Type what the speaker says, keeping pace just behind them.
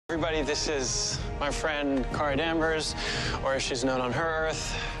Everybody, this is my friend Cara Danvers, or as she's known on her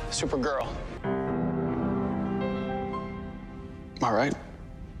Earth, Supergirl. All right.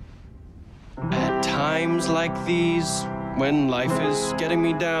 At times like these, when life is getting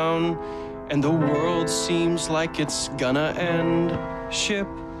me down, and the world seems like it's gonna end, ship,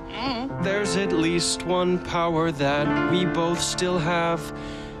 there's at least one power that we both still have,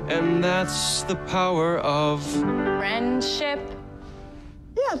 and that's the power of... Friendship.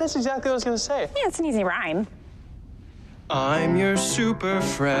 Yeah, that's exactly what I was gonna say. Yeah, it's an easy rhyme. I'm your super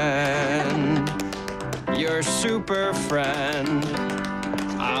friend, your super friend.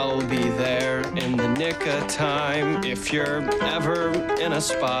 I'll be there in the nick of time if you're ever in a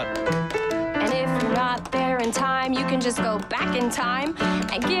spot. And if you're not there in time, you can just go back in time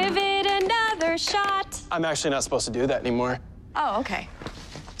and give it another shot. I'm actually not supposed to do that anymore. Oh, okay.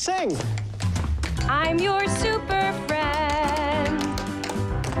 Sing! I'm your super friend.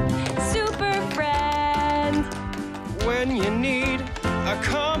 Super friend. When you need a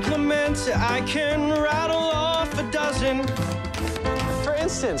compliment, I can rattle off a dozen. For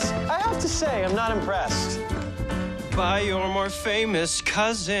instance, I have to say, I'm not impressed. By your more famous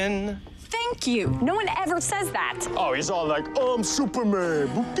cousin. Thank you. No one ever says that. Oh, he's all like, I'm Superman.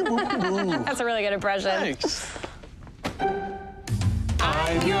 That's a really good impression. Thanks.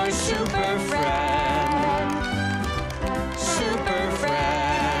 I'm your super friend. Super friend.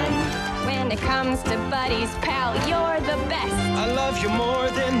 When it comes to buddies, pal, you're the best. I love you more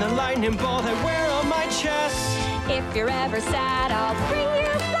than the lightning bolt I wear on my chest. If you're ever sad, I'll bring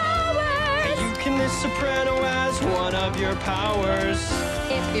you flowers. You can miss soprano as one of your powers.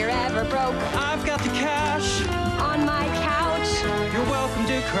 If you're ever broke, I've got the cash. on my couch. You're welcome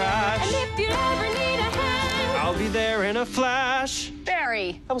to crash. And if you ever need a hand, I'll be there in a flash.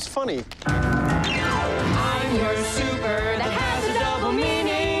 Barry. That was funny. I'm your super that has